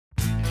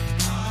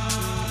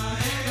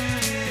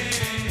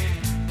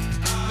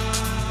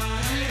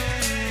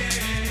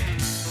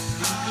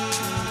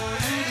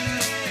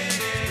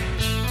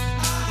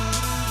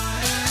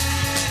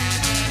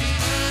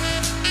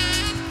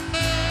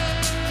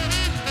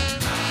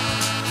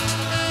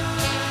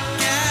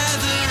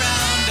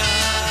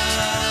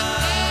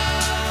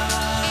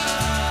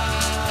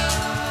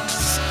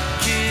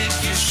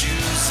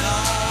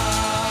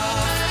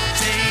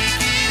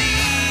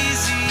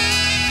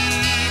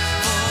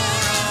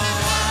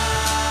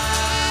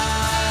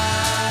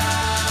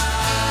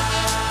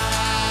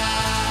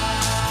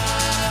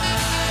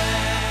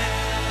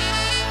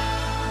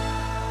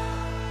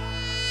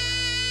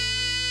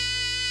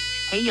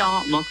Hey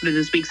y'all, welcome to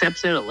this week's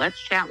episode of Let's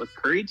Chat with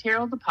Curry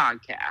Terrell, the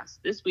podcast.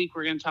 This week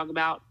we're going to talk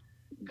about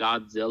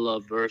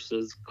Godzilla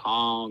vs.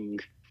 Kong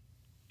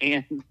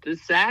and the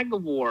SAG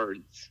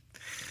Awards.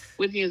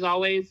 With me as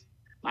always,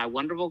 my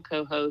wonderful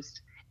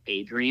co-host,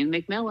 Adrian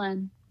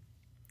McMillan.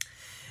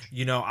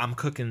 You know, I'm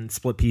cooking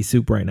split pea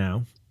soup right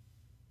now.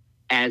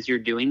 As you're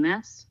doing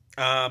this?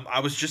 I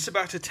was just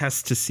about to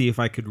test to see if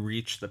I could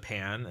reach the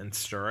pan and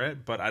stir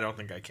it, but I don't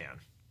think I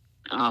can.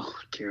 Oh,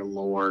 dear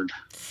Lord.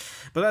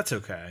 But that's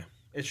okay.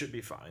 It should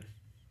be fine.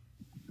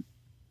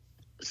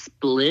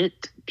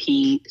 Split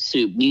pea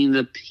soup, meaning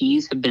the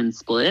peas have been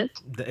split?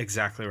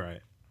 Exactly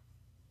right.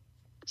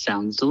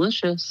 Sounds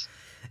delicious.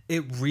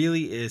 It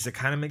really is. It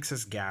kind of makes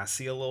us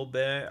gassy a little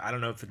bit. I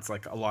don't know if it's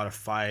like a lot of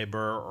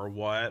fiber or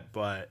what,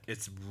 but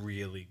it's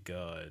really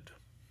good.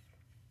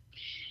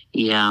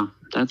 Yeah,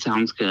 that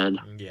sounds good.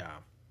 Yeah.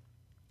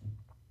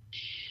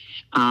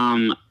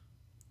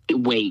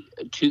 Wait,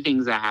 two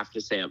things I have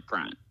to say up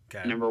front.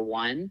 Okay. Number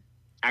one,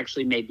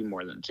 actually maybe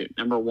more than two.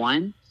 Number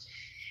one,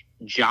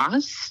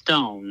 Joss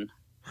Stone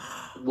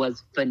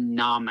was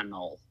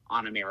phenomenal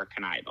on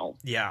American Idol.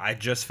 Yeah, I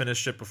just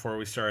finished it before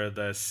we started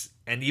this.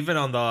 And even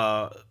on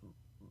the...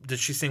 Did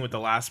she sing with the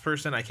last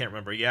person? I can't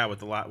remember. Yeah,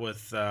 with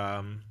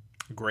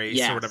Grace,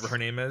 yes, or whatever her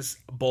name is.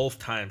 Both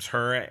times,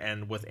 her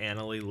and with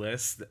Annalise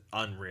List,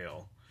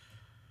 unreal.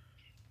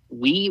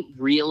 We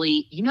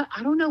really,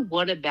 I don't know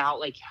what about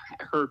like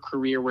her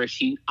career where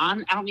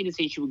I don't mean to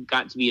say she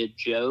got to be a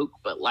joke,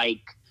 but like,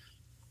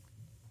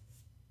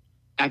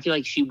 I feel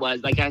like she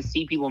was, like, I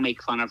see people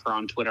make fun of her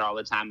on Twitter all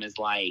the time as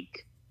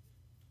like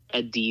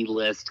a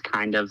D-list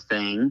kind of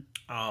thing.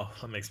 Oh,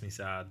 that makes me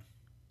sad.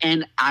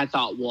 And I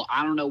thought, well,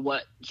 I don't know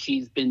what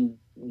she's been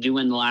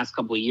doing the last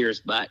couple of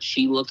years, but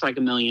she looks like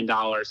 $1 million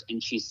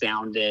and she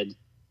sounded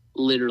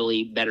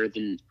literally better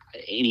than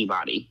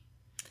anybody.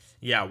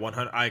 Yeah,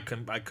 100. I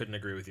couldn't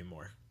agree with you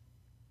more.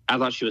 I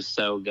thought she was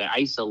so good. I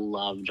used to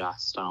love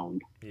Joss Stone.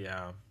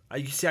 Yeah.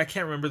 I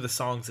can't remember the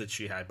songs that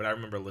she had, but I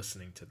remember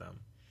listening to them.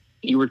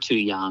 You were too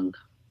young.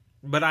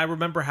 But I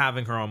remember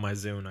having her on my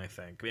Zune, I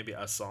think. Maybe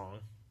a song.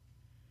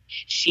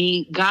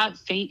 She got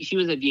famous. She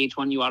was a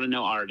VH1 You Ought to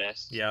Know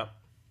artist. Yep.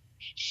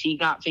 She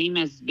got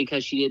famous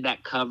because she did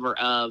that cover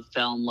of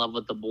Fell in Love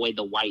with the Boy,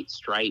 the White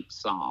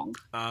Stripes song.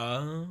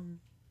 And,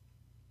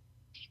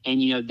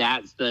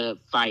 that's the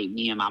fight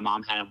me and my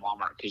mom had in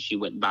Walmart because she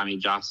wouldn't buy me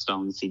Joss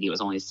Stone's CD. It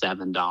was only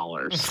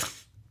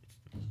 $7.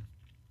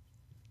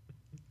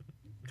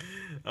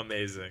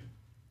 Amazing.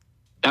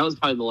 That was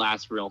probably the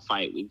last real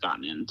fight we've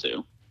gotten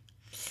into.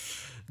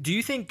 Do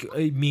you think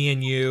me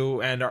and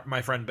you and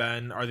my friend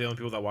Ben are the only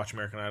people that watch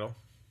American Idol?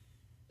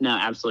 No,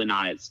 absolutely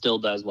not. It still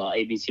does well.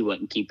 ABC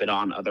wouldn't keep it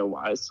on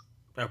otherwise.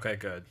 Okay,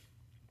 good.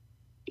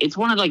 It's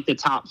one of, like, the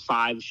top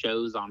 5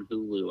 shows on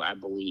Hulu, I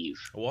believe.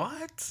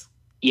 What?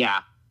 Yeah.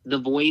 The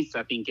Voice,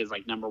 I think, is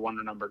like number 1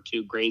 or number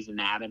 2, Grey's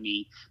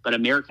Anatomy. But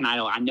American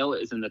Idol, I know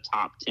it was in the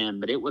top 10,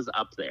 but it was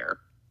up there.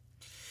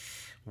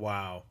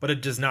 Wow. But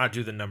it does not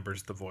do the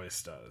numbers The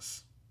Voice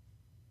does.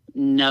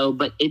 No,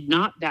 but it's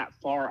not that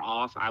far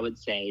off, I would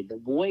say. The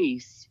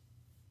Voice,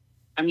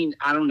 I mean,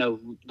 I don't know.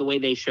 The way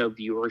they show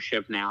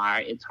viewership now,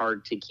 it's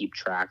hard to keep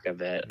track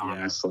of it,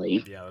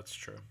 honestly. Yeah, that's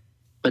true.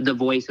 But The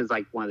Voice is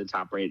like one of the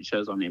top rated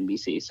shows on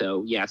NBC.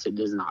 So, yes, it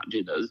does not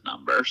do those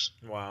numbers.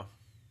 Wow.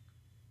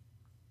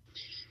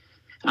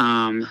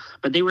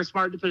 But they were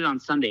smart to put it on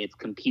Sunday. It's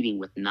competing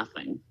with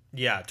nothing.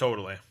 Yeah,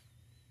 totally.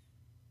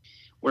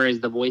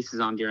 Whereas The Voice is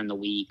on during the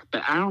week.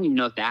 But I don't even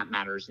know if that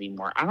matters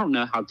anymore. I don't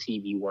know how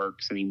TV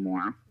works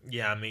anymore.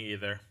 Yeah, me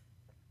either.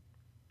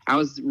 I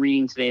was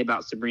reading today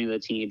about Sabrina the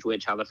Teenage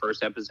Witch, how the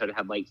first episode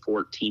had like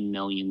 14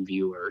 million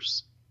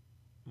viewers.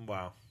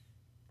 Wow.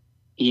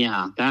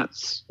 Yeah,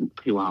 that's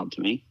pretty wild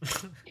to me.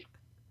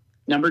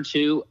 Number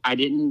 2, I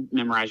didn't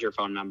memorize your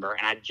phone number,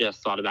 and I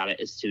just thought about it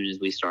as soon as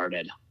we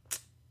started.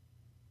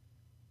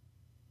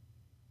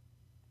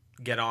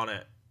 Get on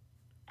it.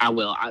 I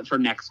will. For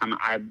next time,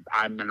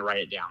 I'm going to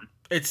write it down.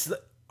 It's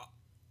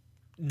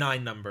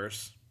 9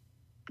 numbers.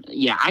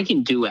 Yeah, I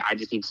can do it. I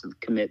just need to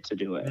commit to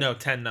do it. No,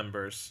 10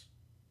 numbers.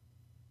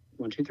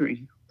 1, 2,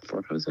 3,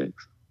 4, 5,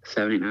 6,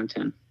 7, 8, 9,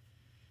 10.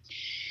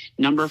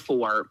 Number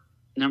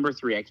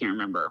 3, I can't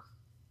remember.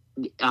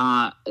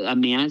 A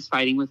man is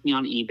fighting with me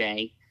on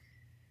eBay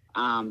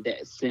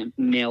that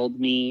mailed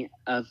me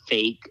a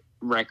fake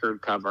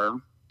record cover.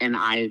 And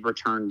I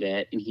returned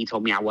it, and he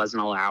told me I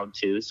wasn't allowed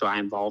to, so I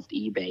involved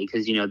eBay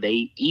because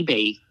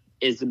eBay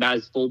is about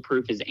as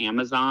foolproof as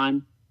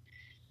Amazon.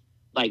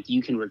 Like,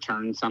 you can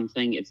return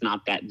something; it's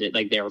not that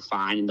like they're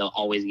fine, and they'll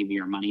always give you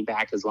your money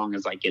back as long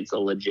as like it's a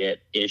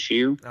legit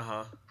issue.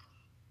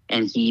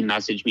 And he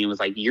messaged me and was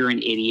like, "You're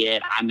an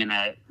idiot. I'm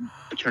gonna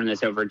turn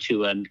this over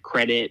to a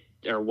credit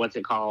or what's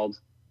it called,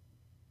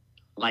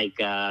 like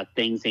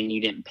thing saying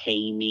you didn't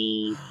pay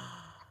me."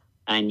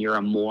 And you're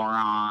a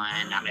moron.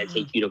 I'm going to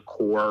take you to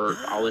court,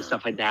 all this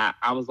stuff like that.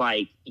 I was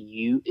like,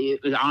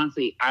 it was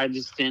honestly, I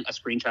just sent a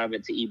screenshot of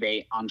it to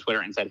eBay on Twitter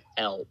and said,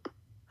 help.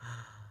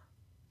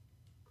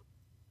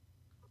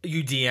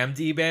 You DM'd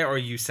eBay or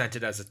you sent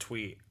it as a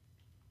tweet?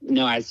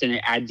 No, I sent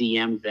it. I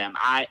DM'd them.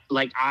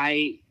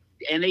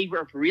 And they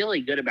were really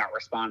good about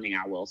responding,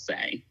 I will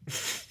say.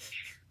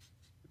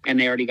 And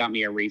they already got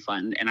me a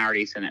refund, and I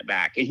already sent it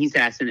back. And he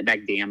said I sent it back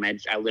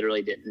damaged. I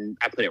literally didn't.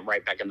 I put it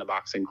right back in the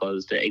box and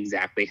closed it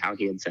exactly how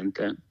he had sent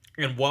it.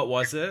 And what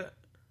was it?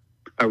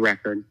 A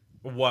record.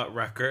 What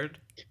record?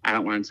 I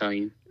don't want to tell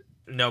you.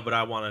 No, but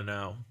I want to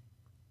know.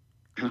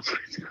 I don't want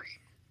to tell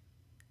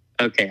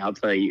you. Okay, I'll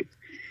tell you.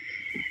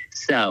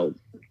 So,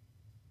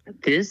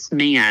 this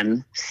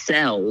man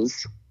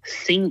sells...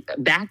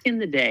 Back in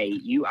the day,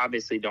 you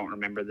obviously don't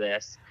remember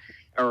this,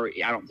 or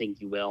I don't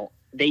think you will.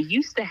 They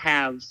used to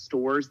have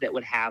stores that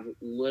would have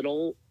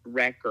little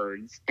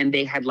records, and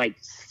they had like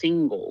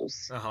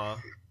singles. Uh-huh.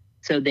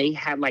 So they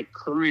had like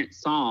current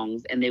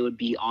songs, and they would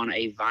be on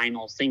a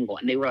vinyl single,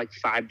 and they were like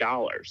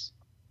 $5.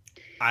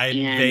 I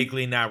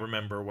vaguely now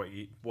remember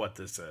what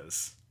this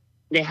is.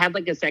 They had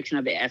like a section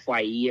of the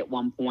FYE at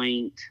one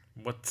point.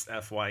 What's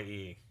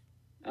FYE?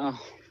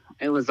 Oh,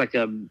 it was like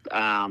a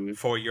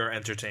for your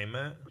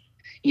entertainment.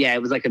 Yeah,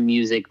 it was like a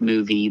music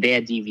movie. They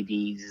had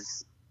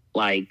DVDs,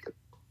 like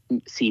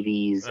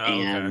CDs,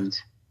 and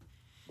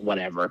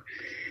whatever.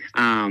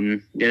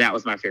 That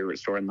was my favorite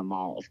store in the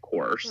mall, of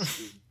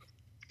course.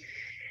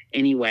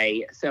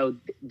 Anyway, so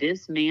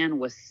this man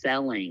was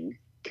selling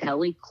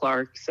Kelly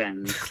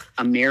Clarkson's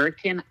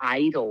American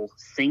Idol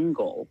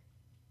single,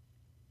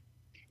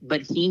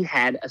 but he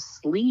had a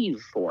sleeve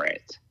for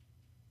it.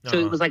 So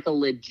it was like a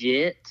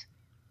legit,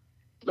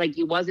 like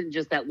it wasn't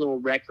just that little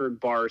record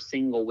bar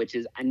single, which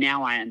is,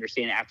 now I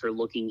understand after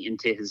looking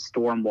into his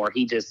store more,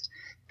 he just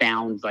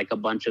found like a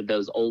bunch of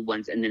those old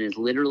ones, and then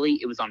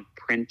it was on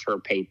printer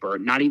paper,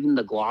 not even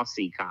the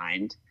glossy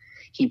kind.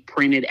 He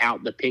printed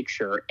out the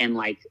picture and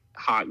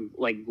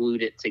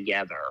glued it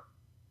together.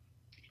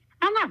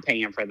 I'm not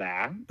paying for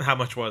that. How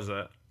much was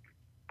it?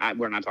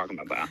 We're not talking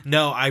about that.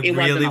 No, it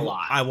wasn't a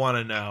lot. I want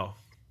to know.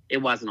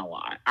 It wasn't a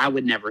lot. I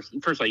would never.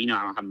 First of all, I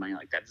don't have money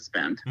like that to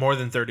spend. More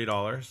than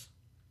 $30.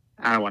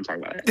 I don't want to talk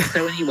about it.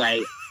 So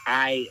anyway,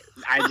 I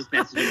just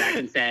messaged him back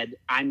and said,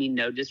 I mean,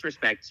 no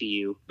disrespect to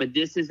you, but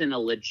this isn't a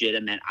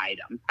legitimate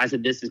item. I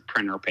said, this is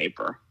printer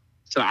paper.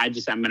 So I'm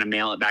going to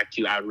mail it back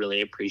to you. I would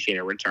really appreciate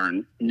a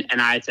return. And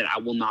I said, I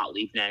will not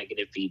leave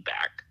negative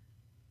feedback.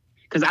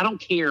 Because I don't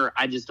care.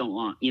 I just don't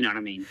want, you know what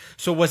I mean?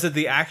 So was it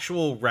the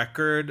actual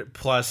record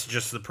plus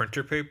just the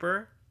printer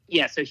paper?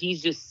 Yeah, so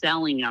he's just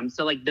selling them.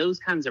 So, like, those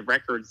kinds of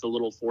records, the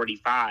little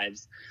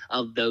 45s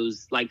of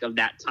those, like, of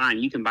that time,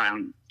 you can buy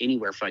them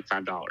anywhere for, like,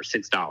 $5,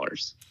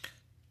 $6.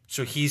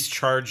 So he's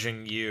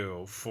charging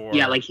you for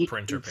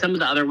printer paper. Some of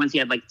the other ones, he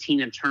had, like,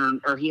 Tina Turner,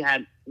 or he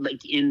had, like,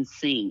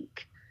 NSYNC.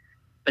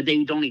 But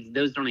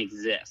those don't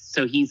exist.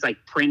 So he's, like,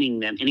 printing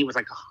them. And he was,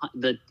 like,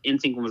 the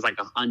NSYNC one was, like,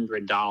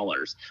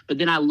 $100. But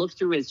then I looked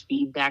through his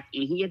feedback,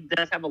 and he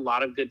does have a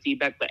lot of good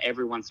feedback, but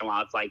every once in a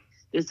while it's like,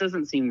 this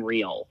doesn't seem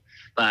real.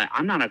 But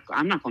I'm not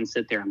going to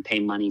sit there and pay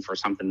money for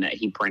something that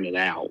he printed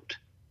out.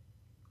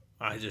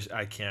 I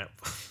can't.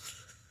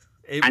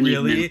 It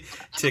really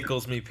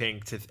tickles me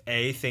pink to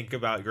A, think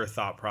about your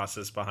thought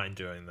process behind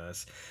doing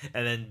this,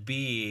 and then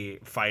B,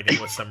 fighting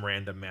with some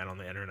random man on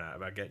the internet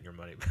about getting your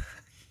money back.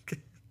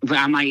 But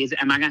am I going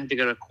to have to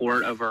go to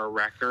court over a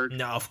record?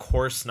 No, of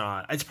course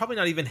not. It's probably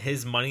not even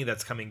his money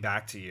that's coming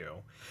back to you.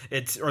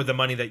 Or the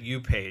money that you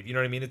paid. You know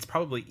what I mean? It's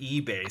probably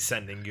eBay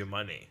sending you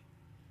money.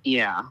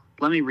 Yeah.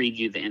 Let me read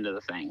you the end of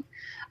the thing.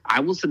 I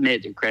will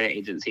submit to credit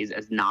agencies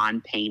as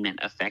non-payment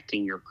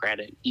affecting your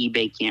credit.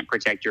 eBay can't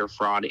protect your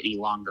fraud any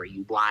longer.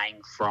 You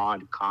lying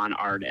fraud con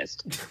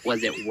artist.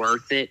 Was it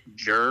worth it,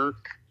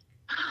 jerk?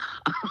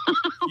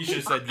 You should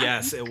have said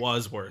yes, it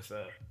was worth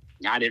it.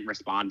 I didn't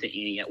respond to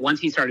any.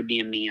 Once he started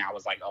being mean, I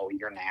was like, oh,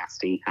 you're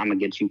nasty. I'm going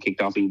to get you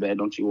kicked off eBay.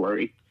 Don't you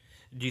worry.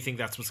 Do you think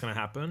that's what's going to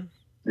happen?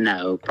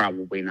 No,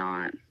 probably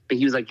not. But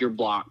he was like, you're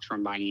blocked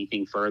from buying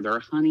anything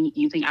further. Honey,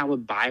 you think I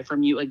would buy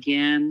from you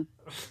again?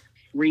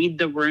 Read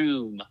the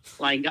room.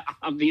 Like,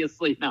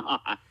 obviously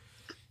not.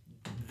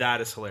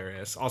 That is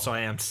hilarious. Also, I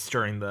am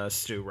stirring the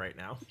stew right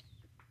now.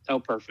 Oh,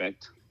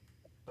 perfect.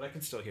 But I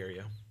can still hear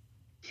you.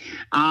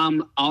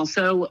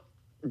 Also,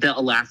 the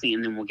last thing,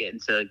 and then we'll get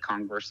into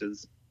Kong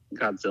versus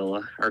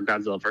Godzilla, or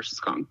Godzilla versus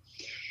Kong.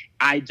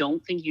 I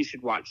don't think you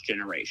should watch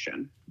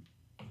Generation.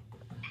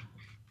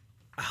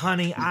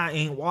 Honey, I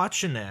ain't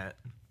watching it.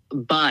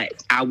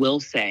 But I will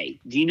say,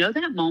 do you know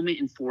that moment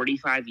in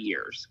 45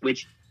 years,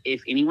 which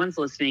if anyone's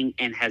listening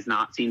and has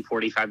not seen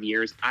 45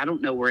 years, I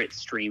don't know where it's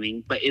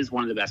streaming, but is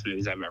one of the best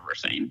movies I've ever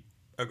seen.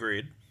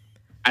 Agreed.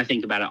 I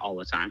think about it all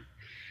the time.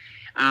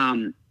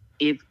 In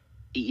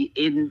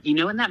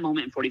that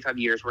moment in 45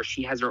 years where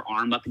she has her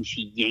arm up and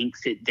she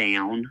yanks it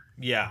down.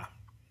 Yeah.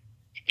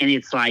 And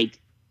it's like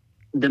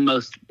the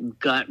most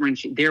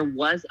gut-wrenching. There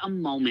was a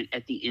moment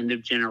at the end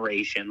of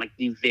Generation, like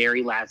the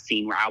very last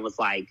scene, where I was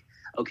like,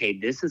 okay,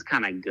 this is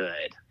kind of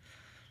good.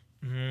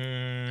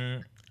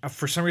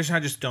 For some reason, I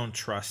just don't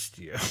trust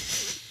you.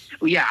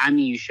 Well, yeah, I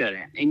mean, you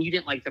shouldn't. And you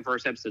didn't like the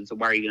first episode, so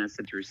why are you going to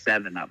sit through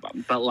 7 of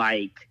them? But,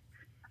 like,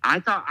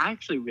 I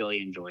actually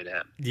really enjoyed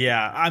it.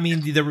 Yeah, I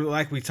mean,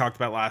 like we talked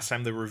about last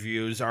time, the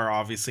reviews are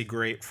obviously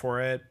great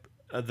for it.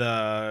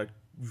 The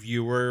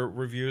viewer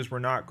reviews were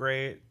not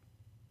great.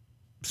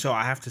 So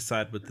I have to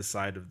side with the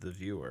side of the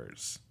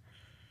viewers.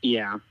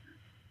 Yeah.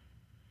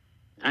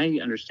 I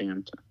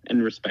understand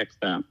and respect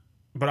that.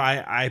 But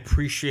I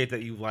appreciate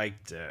that you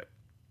liked it.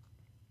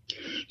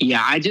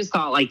 Yeah, I just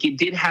thought like it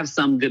did have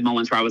some good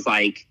moments where I was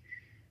like,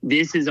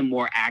 this is a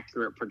more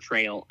accurate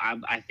portrayal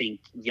of, I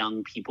think,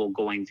 young people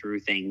going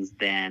through things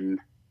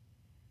than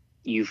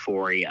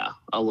Euphoria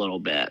a little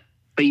bit.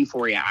 But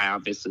Euphoria I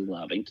obviously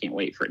love and can't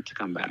wait for it to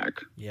come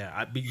back.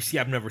 Yeah, but you see,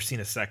 I've never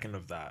seen a second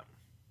of that.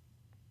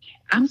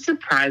 I'm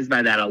surprised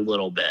by that a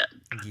little bit.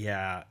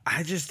 Yeah,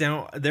 I just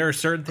don't. There are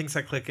certain things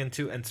I click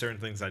into and certain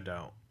things I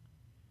don't.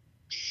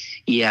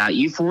 Yeah,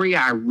 Euphoria,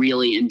 I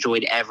really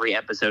enjoyed every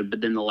episode,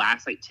 but then the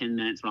last like 10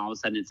 minutes when all of a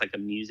sudden it's like a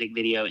music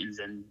video and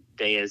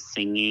Zendaya's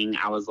singing,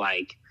 I was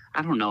like,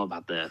 I don't know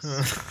about this.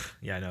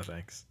 Yeah, no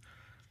thanks.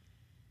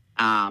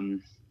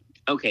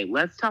 Okay,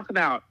 let's talk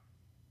about,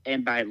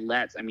 and by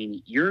let's, I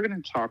mean, you're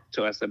going to talk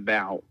to us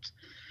about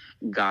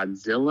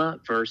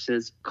Godzilla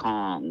vs.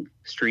 Kong,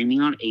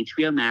 streaming on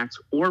HBO Max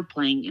or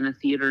playing in a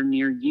theater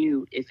near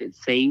you if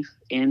it's safe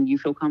and you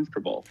feel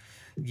comfortable.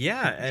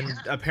 Yeah, and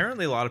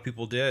apparently a lot of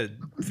people did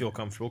feel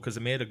comfortable because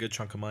it made a good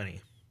chunk of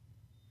money.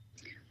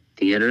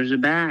 Theaters are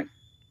back.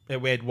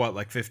 It made, what,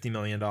 like $50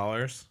 million?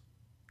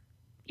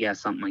 Yeah,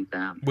 something like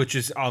that. Which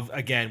is,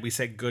 again, we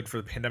say good for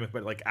the pandemic,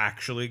 but like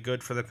actually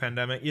good for the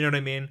pandemic. You know what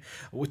I mean?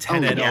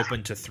 Tenet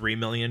opened to $3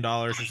 million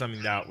or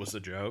something. That was a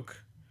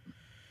joke.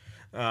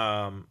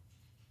 But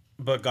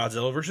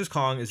Godzilla vs.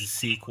 Kong is a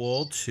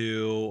sequel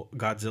to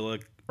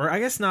Godzilla, or I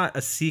guess not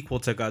a sequel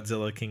to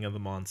Godzilla King of the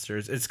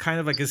Monsters. It's kind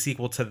of like a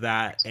sequel to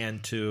that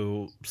and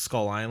to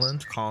Skull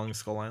Island, Kong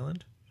Skull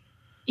Island.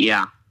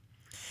 Yeah.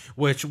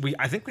 Which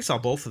I think we saw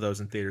both of those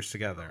in theaters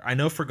together. I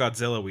know for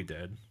Godzilla we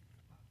did.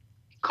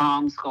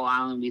 Kong Skull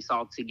Island we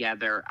saw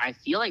together. I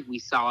feel like we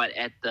saw it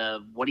at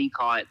the, what do you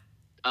call it,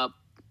 up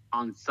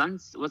on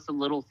what's the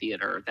little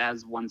theater that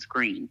has one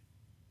screen?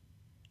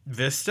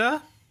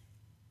 Vista?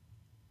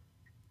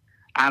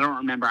 I don't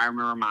remember. I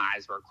remember my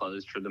eyes were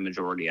closed for the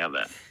majority of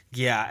it.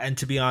 Yeah, and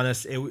to be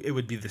honest, it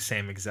would be the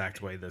same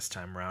exact way this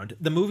time around.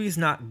 The movie's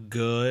not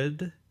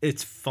good.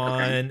 It's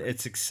fun. Okay.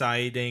 It's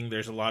exciting.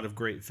 There's a lot of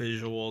great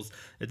visuals.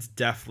 It's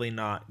definitely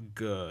not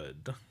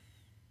good.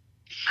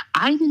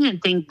 I didn't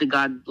think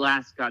the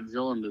last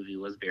Godzilla movie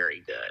was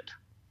very good.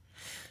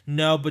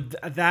 No, but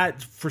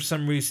that, for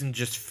some reason,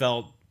 just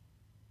felt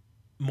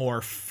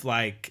more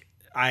like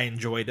I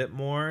enjoyed it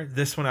more.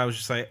 This one, I was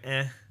just like,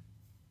 eh.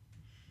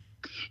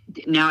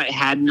 Now, it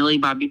had Millie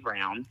Bobby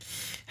Brown.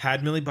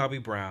 Had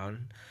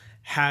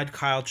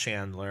Kyle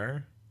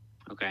Chandler.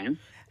 Okay.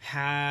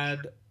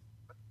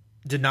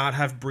 Did not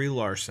have Brie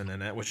Larson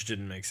in it, which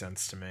didn't make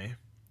sense to me.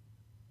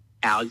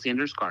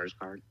 Alexander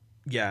Skarsgård.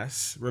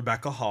 Yes,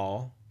 Rebecca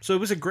Hall. So it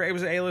was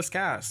an A-list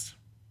cast.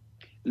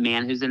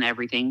 Man who's in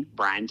everything,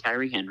 Brian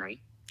Tyree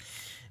Henry.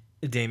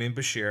 Damien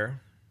Bashir.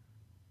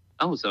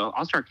 Oh, so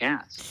all-star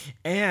cast.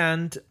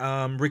 And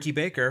Ricky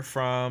Baker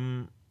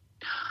from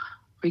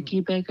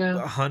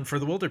Hunt for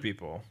the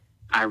Wilderpeople.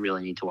 I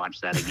really need to watch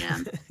that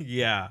again.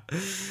 Yeah.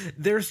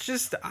 There's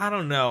just, I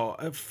don't know.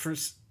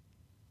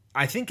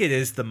 I think it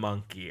is the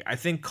monkey. I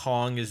think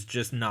Kong is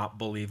just not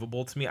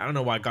believable to me. I don't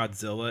know why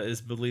Godzilla is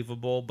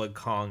believable, but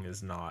Kong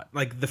is not.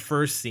 Like, the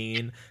first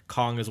scene,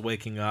 Kong is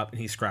waking up and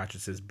he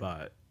scratches his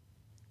butt.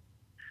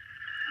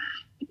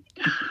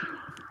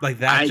 Like,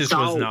 that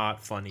was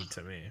not funny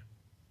to me.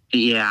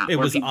 Yeah. It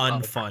was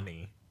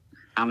unfunny.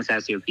 I almost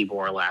asked you if people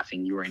were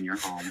laughing. You were in your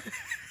home.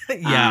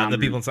 Yeah, the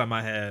people inside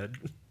my head.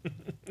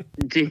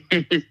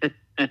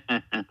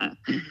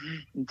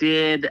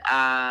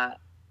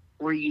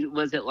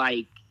 Was it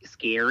like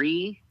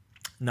scary?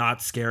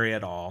 Not scary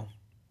at all.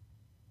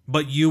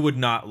 But you would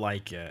not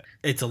like it.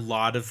 It's a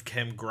lot of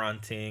him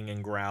grunting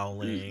and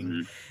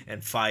growling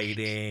and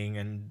fighting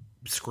and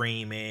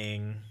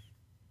screaming.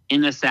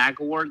 In the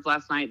SAG Awards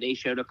last night, they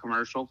showed a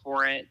commercial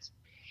for it,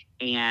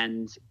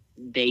 and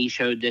they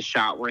showed this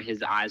shot where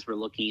his eyes were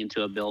looking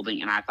into a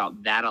building, and I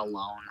thought, that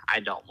alone, I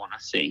don't want to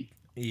see.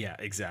 Yeah,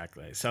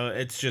 exactly. So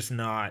it's just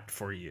not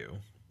for you.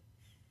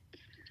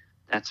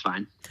 That's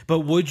fine. But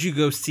would you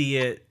go see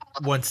it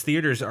once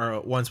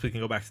we can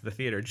go back to the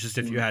theater, just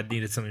if you had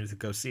needed something to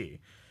go see?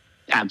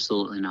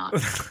 Absolutely not.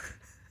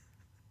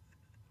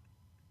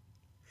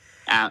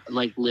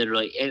 Like,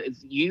 literally, if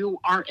you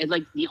aren't,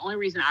 like, the only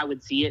reason I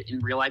would see it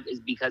in real life is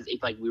because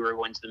if, like, we were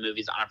going to the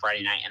movies on a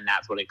Friday night and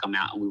that's what had come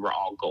out and we were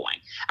all going,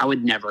 I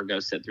would never go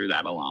sit through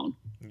that alone.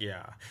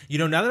 Yeah. You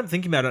know, now that I'm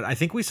thinking about it, I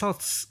think we saw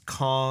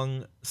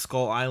Kong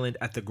Skull Island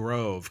at the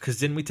Grove, because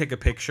didn't we take a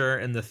picture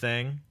in the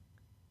thing?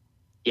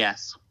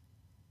 Yes.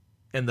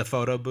 In the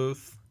photo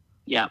booth?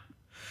 Yep.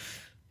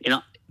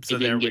 It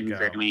didn't get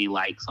very many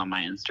likes on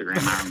my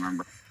Instagram, I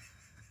remember.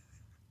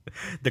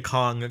 The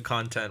Kong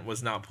content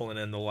was not pulling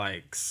in the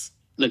likes.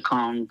 The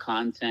Kong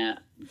content.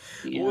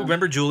 Yeah.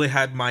 Remember Julie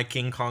had My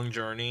King Kong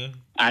Journey?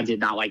 I did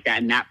not like that.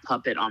 And that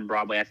puppet on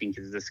Broadway, I think,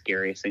 is the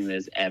scariest thing that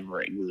has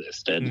ever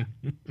existed.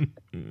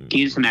 Can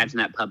you just imagine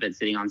that puppet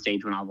sitting on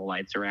stage when all the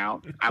lights are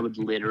out? I would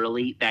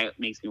literally, that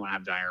makes me want to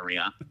have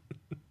diarrhea.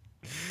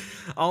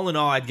 All in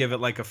all, I'd give it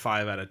like a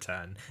 5 out of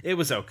 10. It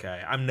was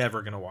okay. I'm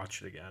never going to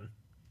watch it again.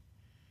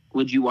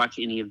 Would you watch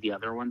any of the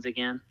other ones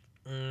again?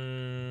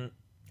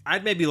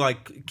 I'd maybe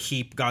like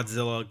keep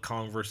Godzilla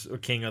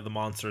King of the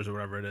Monsters or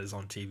whatever it is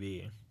on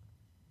TV.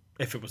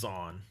 If it was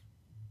on.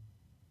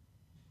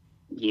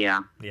 Yeah.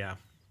 Yeah.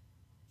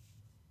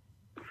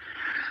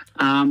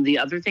 The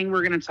other thing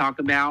we're going to talk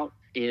about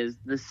is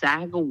the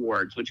SAG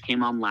Awards, which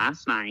came on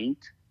last night.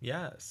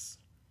 Yes.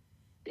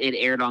 It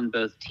aired on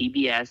both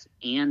TBS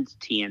and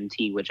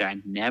TNT, which I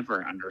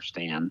never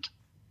understand.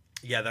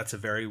 Yeah, that's a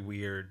very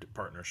weird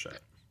partnership.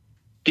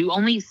 Do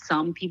only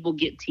some people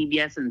get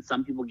TBS and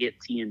some people get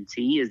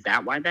TNT? Is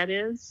that why that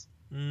is?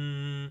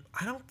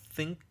 I don't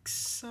think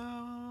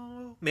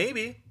so.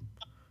 Maybe.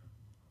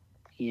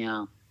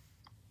 Yeah.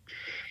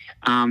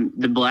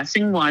 The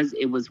blessing was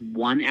it was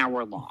 1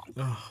 hour long.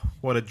 Oh,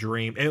 what a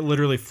dream. It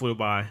literally flew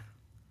by.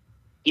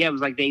 Yeah, it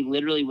was like they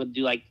literally would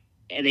do like,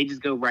 and they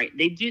just go right.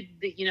 They do,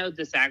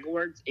 the SAG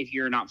Awards, if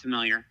you're not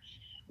familiar,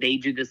 they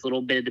do this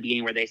little bit at the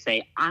beginning where they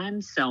say,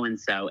 I'm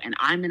so-and-so, and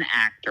I'm an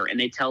actor. And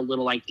they tell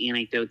little like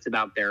anecdotes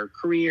about their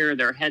career,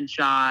 their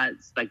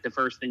headshots, like the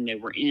first thing they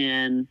were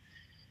in.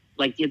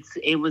 Like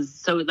it was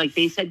so like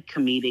they said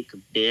comedic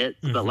bits,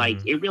 but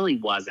like it really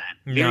wasn't.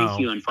 Very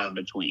few and far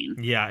between.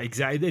 Yeah,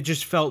 exactly. It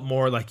just felt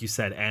more like you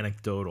said,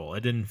 anecdotal.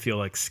 It didn't feel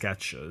like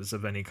sketches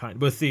of any kind,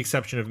 with the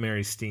exception of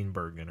Mary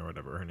Steenburgen or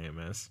whatever her name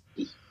is.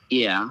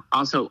 Yeah.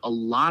 Also, a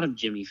lot of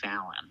Jimmy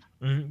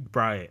Fallon.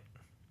 Right.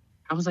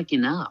 I was like,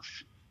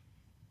 enough.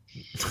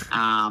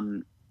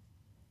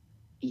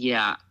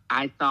 Yeah,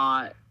 I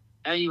thought.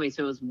 Anyway,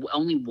 so it was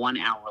only 1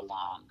 hour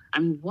long. I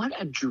mean, what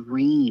a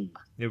dream!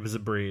 It was a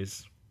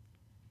breeze.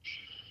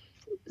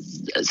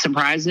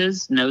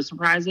 Surprises? No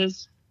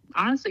surprises?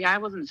 Honestly, I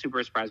wasn't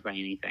super surprised by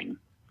anything.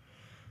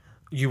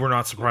 You were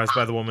not surprised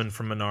by the woman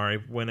from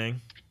Minari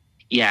winning?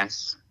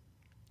 Yes.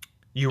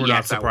 You were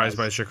not surprised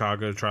by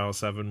Chicago Trial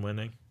 7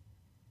 winning?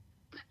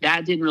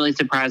 That didn't really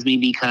surprise me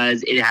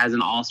because it has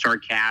an all-star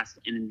cast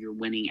and you're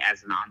winning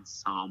as an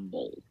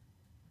ensemble.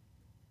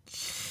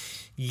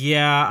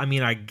 Yeah, I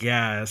mean, I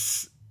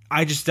guess.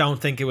 I just don't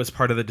think it was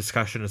part of the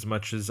discussion as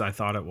much as I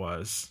thought it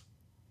was.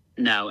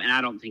 No, and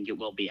I don't think it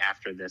will be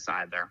after this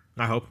either.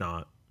 I hope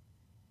not.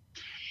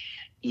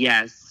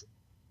 Yes.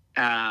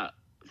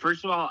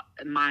 First of all,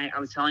 I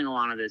was telling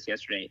Alana this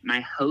yesterday.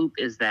 My hope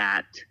is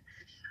that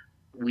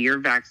we're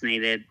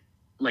vaccinated,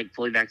 like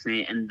fully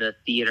vaccinated, and the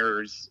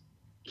theaters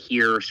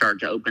here start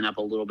to open up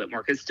a little bit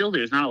more. Because still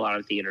there's not a lot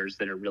of theaters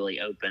that are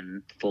really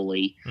open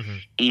fully. Mm-hmm.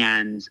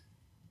 And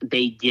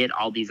they get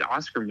all these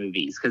Oscar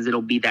movies because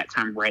it'll be that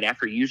time right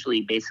after. Usually,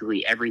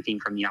 basically everything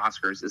from the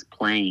Oscars is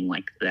playing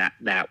like that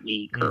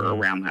week or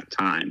around that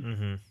time.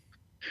 Mm-hmm.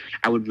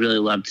 I would really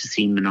love to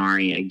see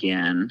Minari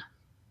again.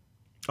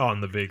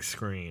 On the big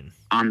screen.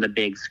 On the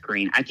big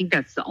screen. I think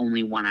that's the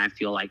only one I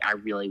feel like I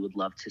really would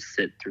love to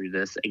sit through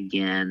this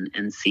again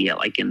and see it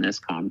like in this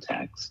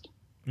context.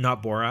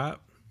 Not Borat?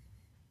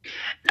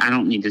 I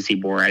don't need to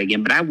see Borat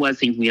again, but I was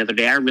thinking the other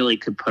day I really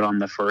could put on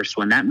the first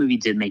one. That movie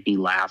did make me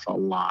laugh a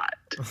lot.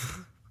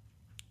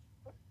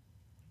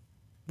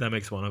 That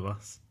makes one of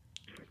us.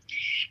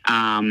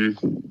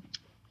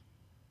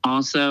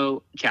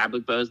 Also,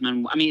 Chadwick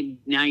Boseman. I mean,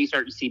 now you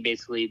start to see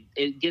basically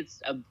it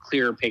gets a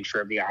clearer picture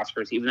of the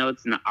Oscars, even though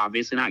it's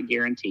obviously not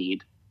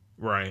guaranteed.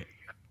 Right.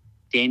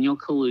 Daniel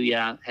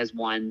Kaluuya has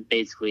won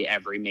basically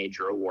every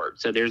major award,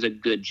 so there's a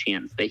good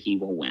chance that he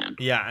will win.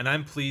 Yeah, and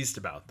I'm pleased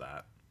about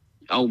that.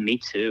 Oh, me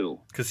too.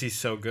 Because he's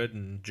so good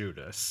in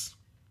Judas.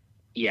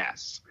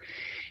 Yes.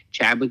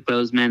 Chadwick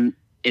Boseman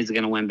is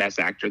going to win Best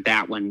Actor.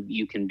 That one,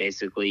 you can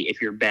basically,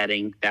 if you're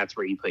betting, that's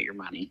where you put your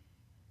money.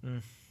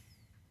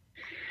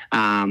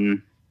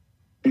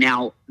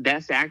 Now,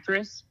 Best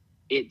Actress,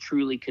 it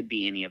truly could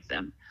be any of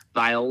them.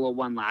 Viola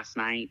won last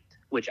night,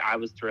 which I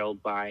was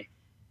thrilled by.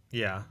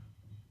 Yeah.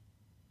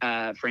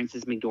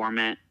 Frances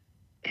McDormand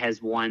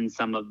has won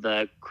some of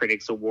the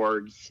Critics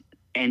Awards,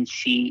 and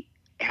she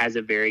has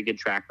a very good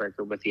track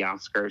record with the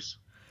Oscars.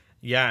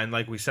 Yeah, and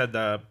like we said,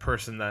 the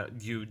person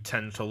that you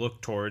tend to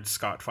look towards,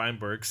 Scott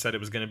Feinberg, said it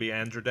was going to be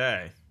Andra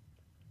Day.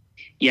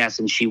 Yes,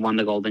 and she won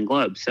the Golden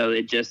Globe. So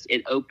it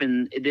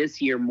opened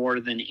this year more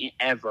than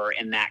ever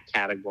in that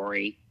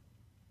category.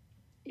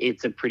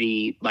 It's a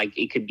pretty, like,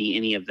 it could be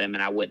any of them,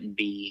 and I'd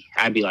be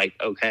like,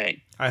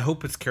 okay. I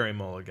hope it's Carey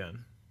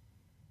Mulligan.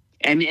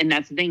 And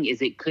that's the thing,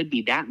 is it could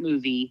be. That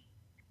movie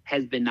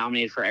has been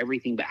nominated for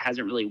everything but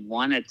hasn't really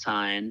won a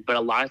ton. But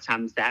a lot of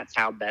times that's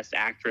how Best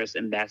Actress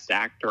and Best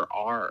Actor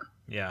are.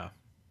 Yeah.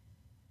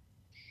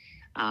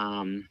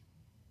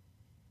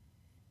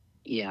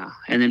 Yeah.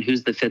 And then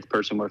who's the fifth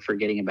person we're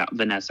forgetting about?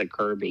 Vanessa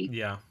Kirby.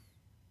 Yeah.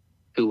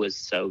 Who was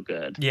so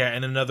good. Yeah,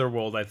 in another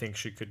world, I think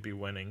she could be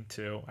winning,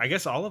 too. I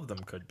guess all of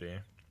them could be.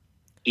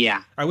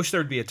 Yeah. I wish there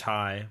would be a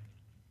tie.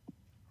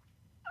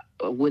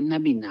 Wouldn't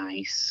that be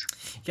nice?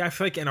 Yeah, I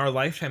feel like in our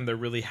lifetime there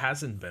really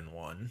hasn't been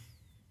one.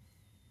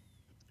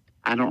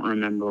 I don't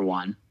remember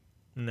one.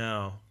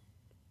 No.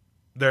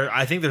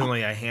 I think there's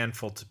only a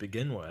handful to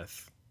begin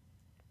with.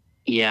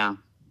 Yeah.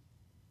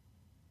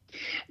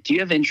 Do you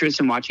have interest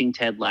in watching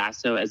Ted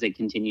Lasso as it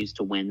continues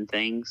to win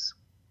things?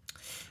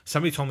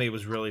 Somebody told me it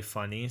was really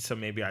funny, so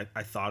maybe I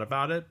thought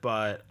about it,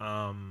 but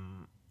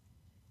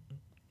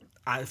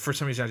for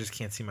some reason I just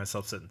can't see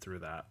myself sitting through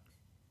that.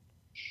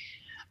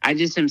 I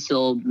just am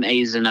still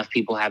amazed enough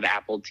people have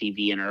Apple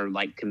TV and are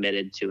like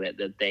committed to it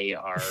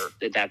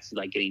that's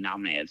like getting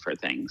nominated for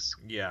things.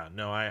 Yeah,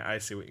 no, I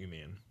see what you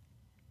mean.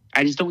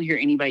 I just don't hear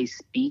anybody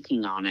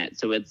speaking on it.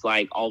 So it's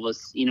like all of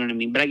us, you know what I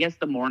mean? But I guess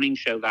the morning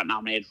show got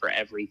nominated for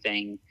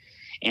everything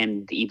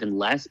and even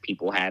less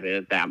people had it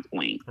at that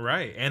point.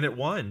 Right. And it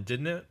won,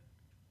 didn't it?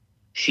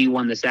 She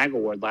won the SAG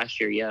Award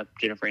last year. Yeah.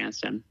 Jennifer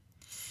Aniston.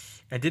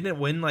 And didn't it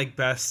win like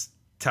best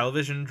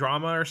television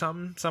drama or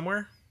something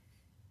somewhere?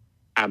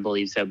 I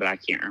believe so, but I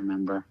can't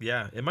remember.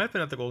 Yeah. It might have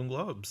been at the Golden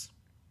Globes.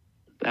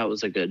 That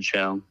was a good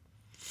show.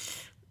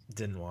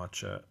 Didn't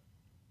watch it.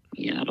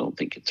 Yeah, I don't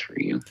think it's for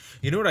you.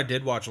 You know what I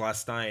did watch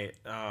last night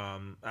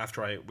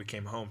after we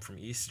came home from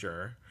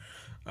Easter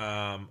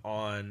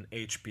on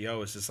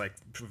HBO is this like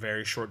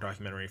very short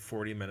documentary,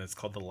 40 minutes,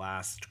 called The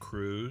Last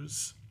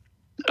Cruise.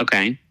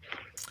 Okay.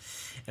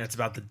 And it's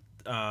about the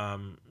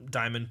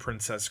Diamond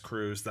Princess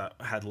cruise that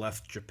had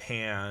left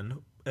Japan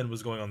and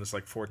was going on this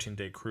like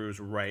 14-day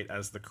cruise right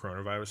as the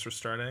coronavirus was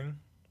starting.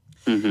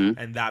 Mm-hmm.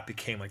 And that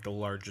became like the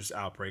largest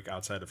outbreak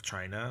outside of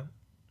China.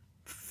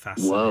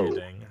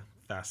 Fascinating. Whoa.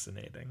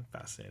 Fascinating.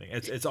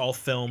 It's all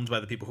filmed by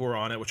the people who are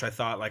on it, which I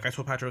thought, like I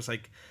told Patrick, was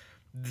like,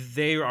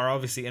 they are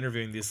obviously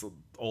interviewing these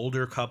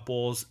older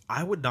couples.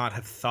 I would not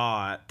have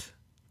thought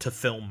to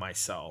film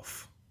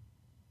myself.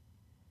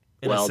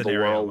 Well, the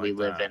world we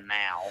live in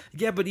now.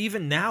 Yeah, but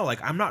even now,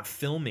 like I'm not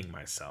filming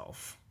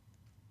myself.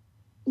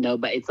 No,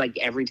 but it's like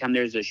every time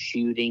there's a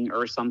shooting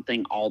or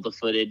something, all the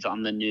footage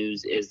on the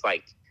news is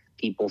like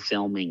people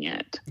filming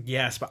it.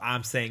 Yes, but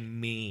I'm saying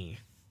me.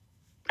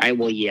 I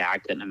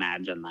couldn't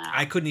imagine that.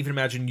 I couldn't even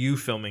imagine you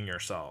filming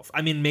yourself.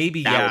 I mean,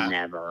 maybe, that would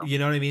never. You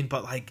know what I mean?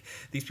 But, like,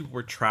 these people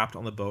were trapped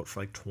on the boat for,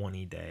 like,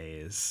 20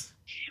 days.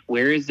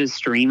 Where is this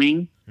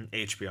streaming?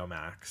 HBO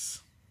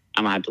Max.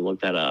 I'm going to have to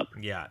look that up.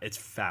 Yeah, it's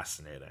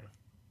fascinating.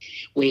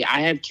 Wait,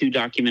 I have 2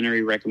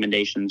 documentary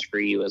recommendations for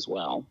you as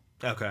well.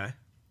 Okay.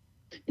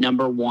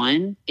 Number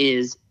 1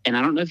 is, and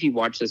I don't know if you've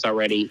watched this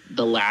already,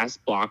 The Last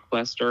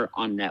Blockbuster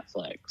on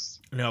Netflix.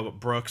 No,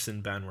 but Brooks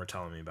and Ben were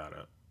telling me about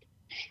it.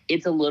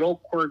 It's a little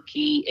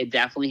quirky. It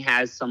definitely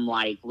has some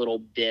like little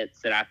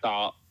bits that I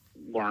thought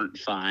weren't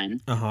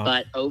fun. Uh-huh.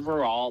 But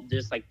overall,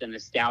 just like the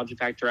nostalgia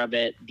factor of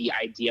it, the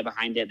idea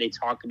behind it, they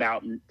talk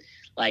about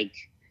like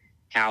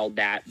how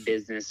that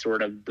business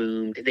sort of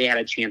boomed. They had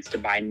a chance to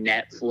buy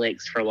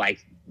Netflix for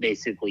like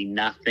basically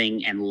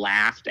nothing and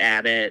laughed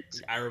at it.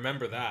 I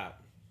remember that.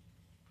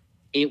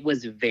 It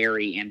was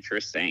very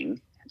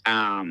interesting.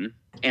 And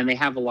they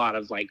have a lot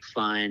of like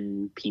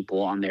fun people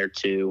on there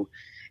too.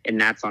 And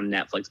that's on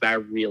Netflix. But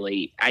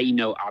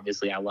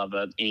obviously I love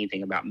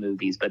anything about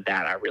movies, but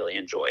that I really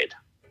enjoyed.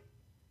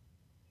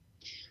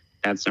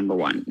 That's number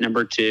 1.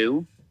 Number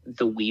 2,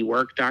 the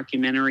WeWork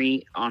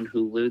documentary on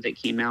Hulu that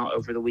came out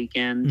over the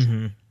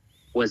weekend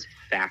was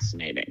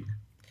fascinating.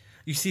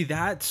 You see,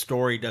 that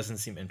story doesn't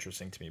seem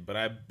interesting to me, but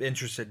I'm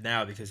interested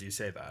now because you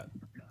say that.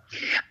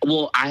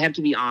 Well, I have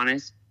to be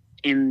honest.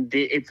 And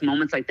it's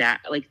moments like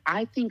that. Like,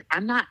 I think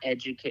I'm not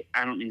educated.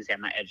 I don't mean to say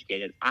I'm not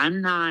educated. I'm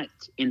not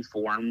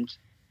informed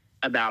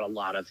about a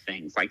lot of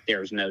things. Like,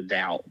 there's no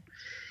doubt.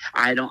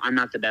 I'm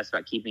not the best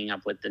about keeping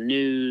up with the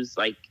news.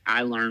 Like,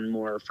 I learn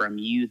more from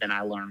you than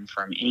I learn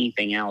from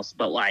anything else.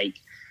 But like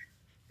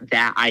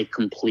that, I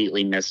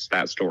completely missed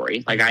that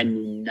story. Like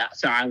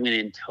so I went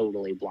in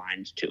totally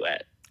blind to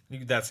it.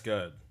 That's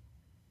good.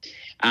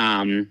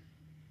 And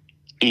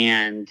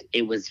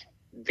it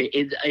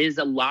is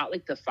a lot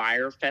like the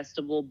Fire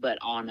Festival, but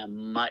on a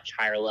much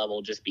higher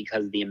level just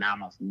because of the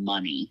amount of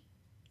money.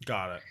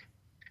 Got it.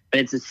 But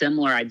it's a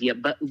similar idea.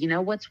 But you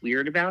know what's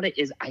weird about it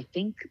is I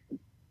think,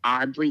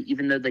 oddly,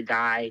 even though the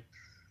guy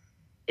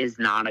is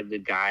not a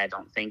good guy,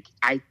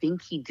 I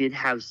think he did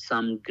have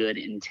some good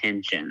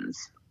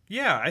intentions.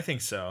 Yeah, I think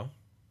so.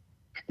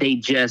 They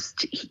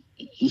just,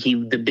 he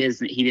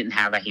didn't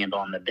have a handle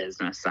on the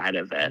business side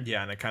of it.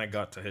 Yeah, and it kind of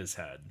got to his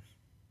head.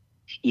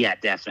 Yeah,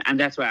 definitely. And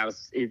that's what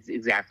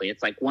exactly.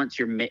 It's like once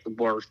you're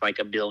worth like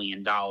 $1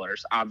 billion,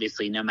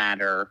 obviously no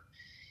matter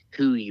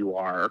who you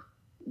are,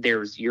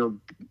 there's your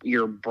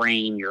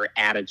brain, your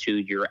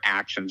attitude, your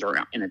actions are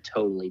in a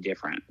totally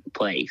different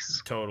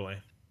place. Totally.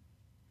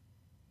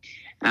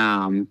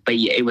 But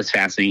yeah, it was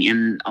fascinating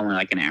and only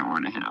like an hour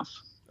and a half.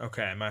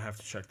 Okay, I might have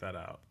to check that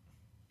out.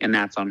 And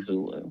that's on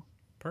Hulu.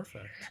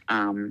 Perfect.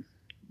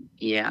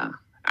 Yeah.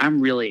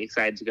 I'm really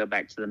excited to go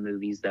back to the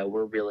movies, though.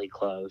 We're really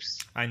close.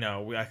 I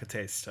know. I could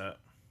taste it.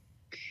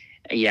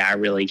 Yeah, I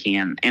really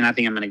can. And I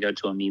think I'm going to go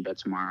to Amoeba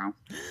tomorrow.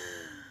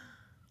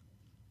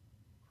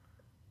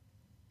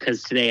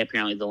 Because today,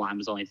 apparently, the line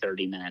was only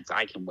 30 minutes.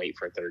 I can wait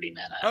for 30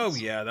 minutes. Oh,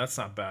 yeah, that's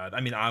not bad.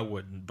 I mean, I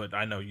wouldn't, but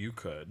I know you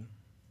could.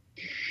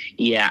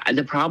 Yeah,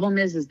 the problem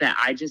is that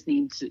I just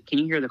need to... Can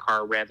you hear the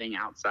car revving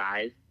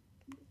outside?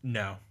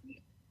 No.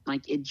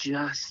 Like,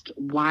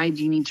 why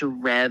do you need to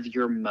rev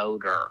your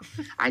motor?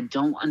 I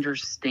don't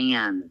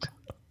understand.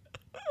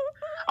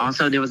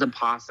 Also, there was a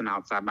possum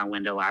outside my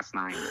window last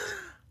night.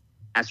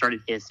 I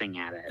started hissing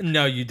at it.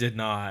 No, you did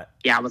not.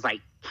 Yeah, I was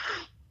like...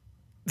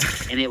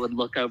 and it would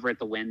look over at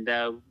the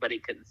window, but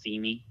it couldn't see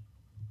me.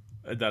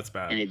 That's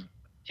bad. And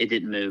it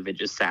didn't move. It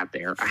just sat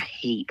there. I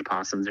hate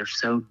possums. They're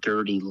so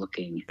dirty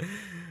looking.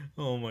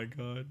 Oh, my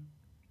God.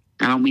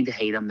 I don't mean to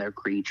hate them. They're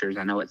creatures.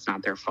 I know it's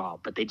not their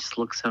fault, but they just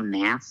look so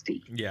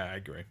nasty. Yeah, I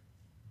agree.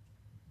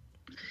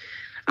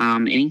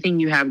 Anything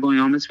you have going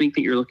on this week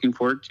that you're looking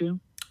forward to?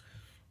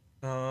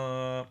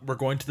 We're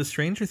going to the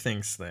Stranger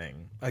Things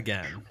thing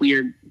again. We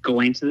are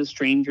going to the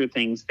Stranger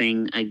Things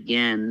thing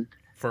again.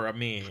 For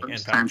me first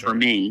and Patrick. Time for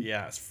me.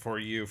 Yes, for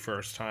you,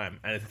 first time.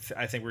 And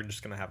I think we're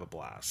just going to have a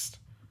blast.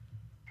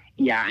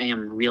 Yeah, I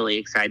am really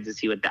excited to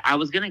see what I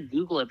was going to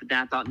Google it, but then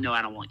I thought, no,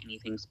 I don't want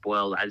anything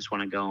spoiled. I just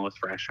want to go in with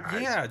fresh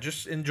eyes. Yeah,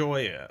 just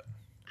enjoy it.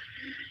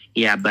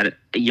 Yeah, but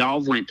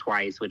y'all went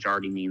twice, which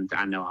already means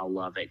I know I'll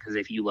love it. Because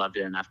if you loved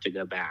it enough to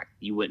go back,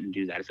 you wouldn't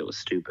do that if it was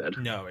stupid.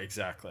 No,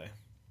 exactly.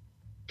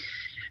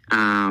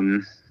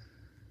 And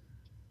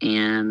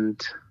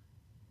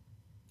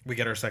we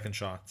get our second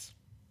shots.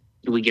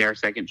 We get our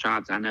second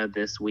shots. I know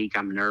this week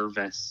I'm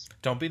nervous.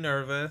 Don't be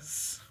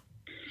nervous.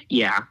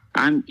 Yeah,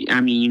 I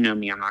mean, you know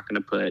me. I'm not going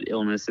to put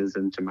illnesses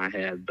into my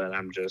head, but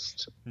I'm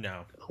just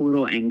a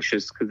little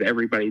anxious because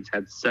everybody's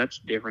had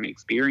such different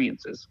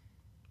experiences.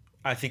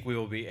 I think we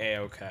will be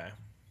A-okay.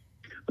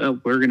 Well,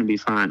 we're going to be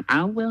fine.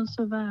 I will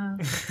survive.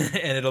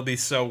 And it'll be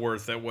so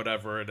worth it,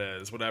 whatever it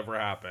is, whatever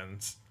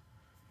happens.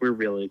 We're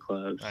really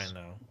close. I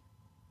know.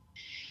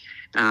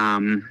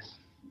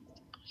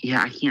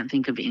 Yeah, I can't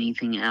think of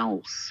anything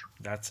else.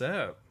 That's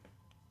it.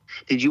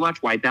 Did you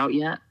watch Wipeout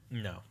yet?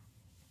 No.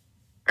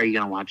 Are you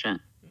going to watch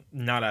it?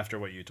 Not after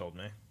what you told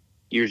me.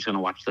 You're just going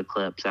to watch the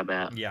clips, I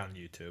bet. Yeah, on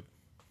YouTube.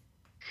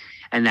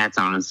 And that's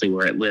honestly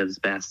where it lives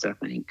best, I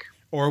think.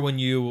 Or when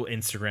you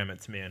Instagram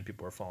it to me and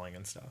people are falling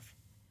and stuff.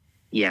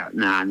 Yeah,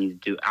 I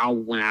need to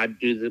when I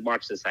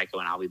watch the second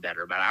one, I'll be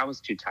better. But I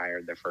was too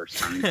tired the first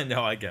time.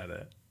 No, I get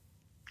it.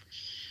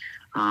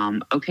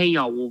 Okay,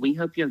 y'all. Well, we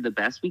hope you have the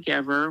best week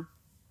ever.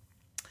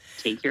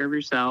 Take care of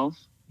yourself.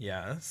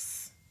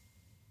 Yes.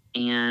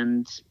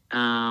 And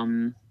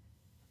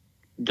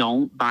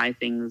don't buy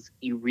things.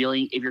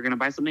 If you're going to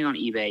buy something on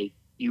eBay,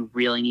 you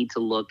really need to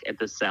look at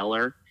the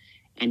seller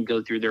and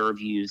go through their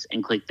reviews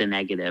and click the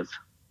negative.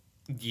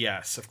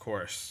 Yes, of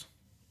course.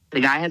 The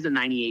guy has a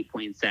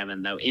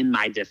 98.7, though, in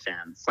my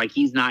defense. Like,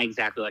 he's not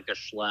exactly like a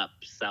schlep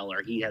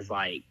seller. He has,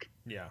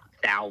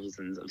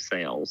 thousands of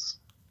sales.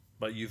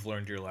 But you've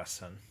learned your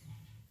lesson.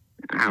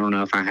 I don't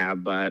know if I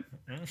have, but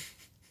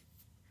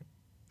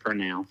for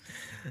now.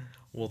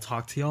 We'll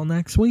talk to y'all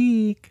next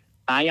week.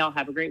 Bye, y'all.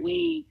 Have a great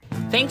week.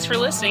 Thanks for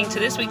listening to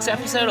this week's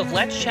episode of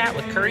Let's Chat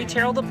with Curry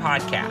Terrell, the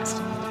podcast.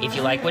 If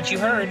you like what you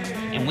heard,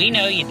 and we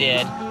know you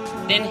did,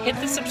 then hit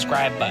the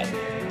subscribe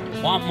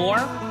button. Want more?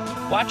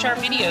 Watch our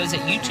videos at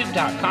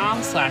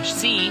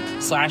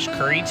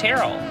youtube.com/c/Curry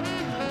Terrell.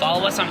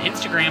 Follow us on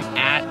Instagram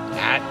at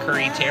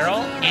Curry Terrell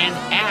and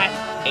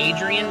at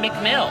Adrian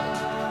McMill.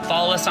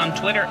 Follow us on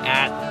Twitter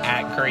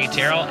at Curry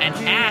Terrell and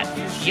at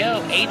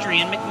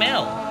Adrian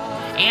McMill.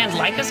 And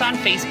like us on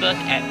Facebook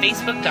at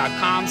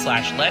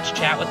facebook.com/Let's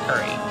Chat with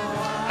Curry.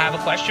 Have a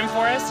question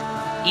for us?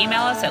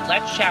 Email us at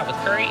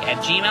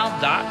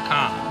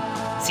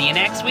letschatwithcurry@gmail.com. See you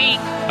next week.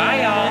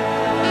 Bye,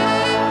 y'all.